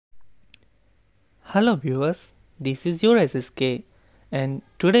Hello viewers, this is your SSK and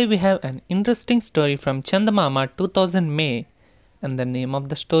today we have an interesting story from Chandamama 2000 May and the name of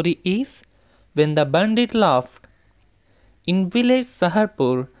the story is When the Bandit Laughed. In village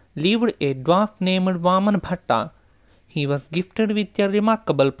Saharpur lived a dwarf named Vaman Bhatta. He was gifted with a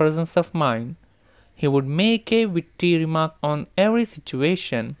remarkable presence of mind. He would make a witty remark on every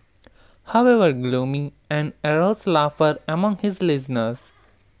situation, however gloomy, and arouse laughter among his listeners.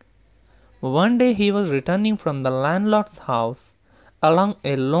 One day he was returning from the landlord's house along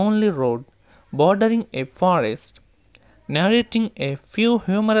a lonely road bordering a forest. Narrating a few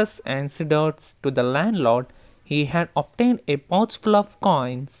humorous anecdotes to the landlord, he had obtained a pouch full of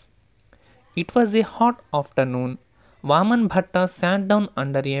coins. It was a hot afternoon. Vaman Bhatta sat down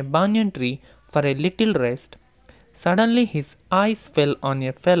under a banyan tree for a little rest. Suddenly his eyes fell on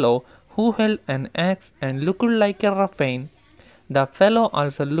a fellow who held an axe and looked like a ruffian. The fellow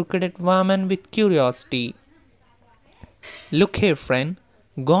also looked at Vaman with curiosity. Look here, friend.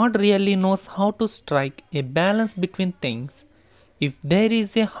 God really knows how to strike a balance between things. If there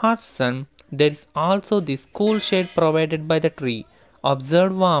is a hot sun, there is also this cool shade provided by the tree,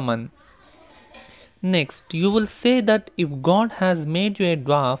 observed Vaman. Next, you will say that if God has made you a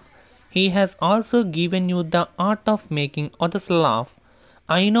dwarf, He has also given you the art of making others laugh.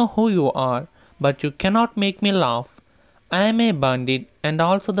 I know who you are, but you cannot make me laugh. I am a bandit and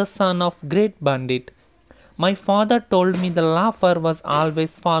also the son of great bandit. My father told me the laughter was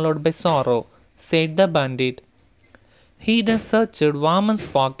always followed by sorrow, said the bandit. He then searched Vaman's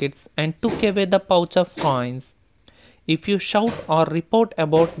pockets and took away the pouch of coins. If you shout or report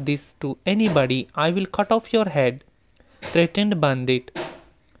about this to anybody, I will cut off your head, threatened Bandit.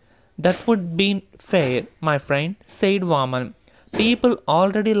 That would be fair, my friend, said Vaman. People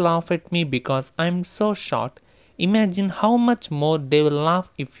already laugh at me because I am so short. Imagine how much more they will laugh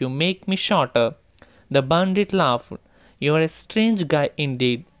if you make me shorter. The bandit laughed. You are a strange guy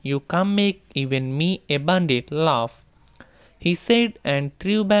indeed. You can make even me, a bandit, laugh, he said and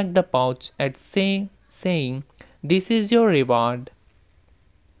threw back the pouch at saying, This is your reward.